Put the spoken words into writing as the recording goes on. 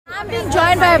I'm being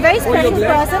joined by a very special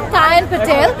person, Kayan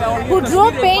Patel, who drew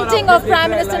a painting of Prime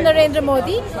Minister Narendra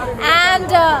Modi,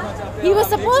 and he was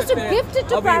supposed to gift it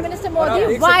to Prime Minister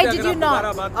Modi. Why did you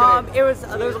not? There was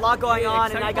a lot going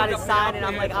on, and I got it signed, and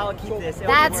I'm like, I'll keep this.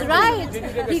 That's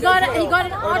right. He got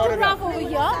an autograph over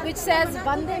here which says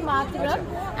Vande Mataram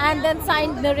and then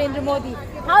signed Narendra Modi.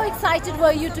 How excited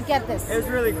were you to get this? It was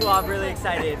really cool. I'm really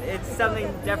excited. It's something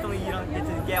definitely you don't get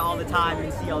to get all the time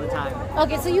and see all the time.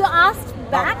 Okay, so you asked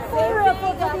back for the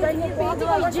painting,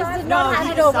 or you just did not hand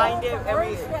it over? No, he just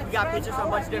signed it. We got pictures from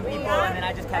a bunch of different people, and then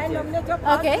I just kept it.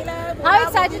 Okay. How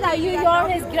excited are you? You're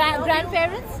his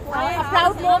grandparents? A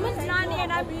proud moment?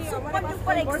 And I'm super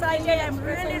duper excited. I'm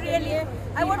really.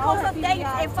 I would also thank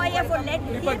FIA for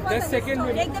letting me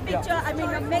take the picture. I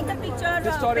mean, make the picture.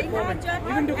 Historic moment.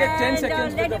 Even to get 10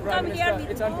 seconds with the Prime Minister,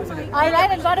 it's unprecedented. All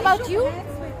right, and what about you?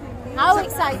 How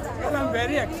excited? Well, I'm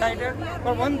very excited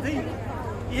for one thing.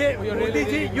 ये मोदी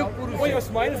जी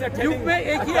युग में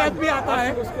एक ही आदमी आता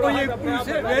है तो ये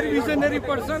very visionary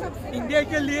person India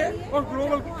के लिए और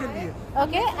ग्लोबल के लिए.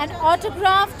 Okay, an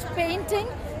autographed painting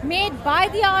made by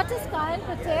the artist Kayan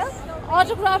Patel,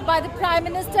 autographed by the Prime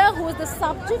Minister, who is the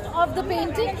subject of the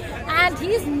painting, and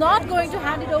he is not going to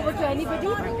hand it over to anybody.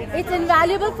 It's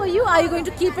invaluable for you. Are you going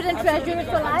to keep it and treasure it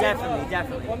for life?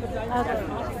 Definitely. Okay.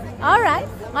 All right.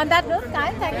 On that note,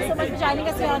 Kayan, thank you so much for joining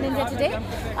us here on India Today.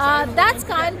 That's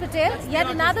Kayan Patel. Yet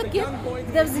another kid.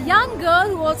 There was a young girl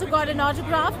who also got an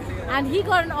autograph, and he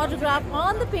got an autograph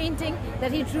on the painting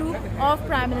that he drew of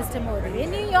Prime Minister Modi.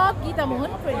 In New York, Geeta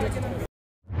Mohan for India Today.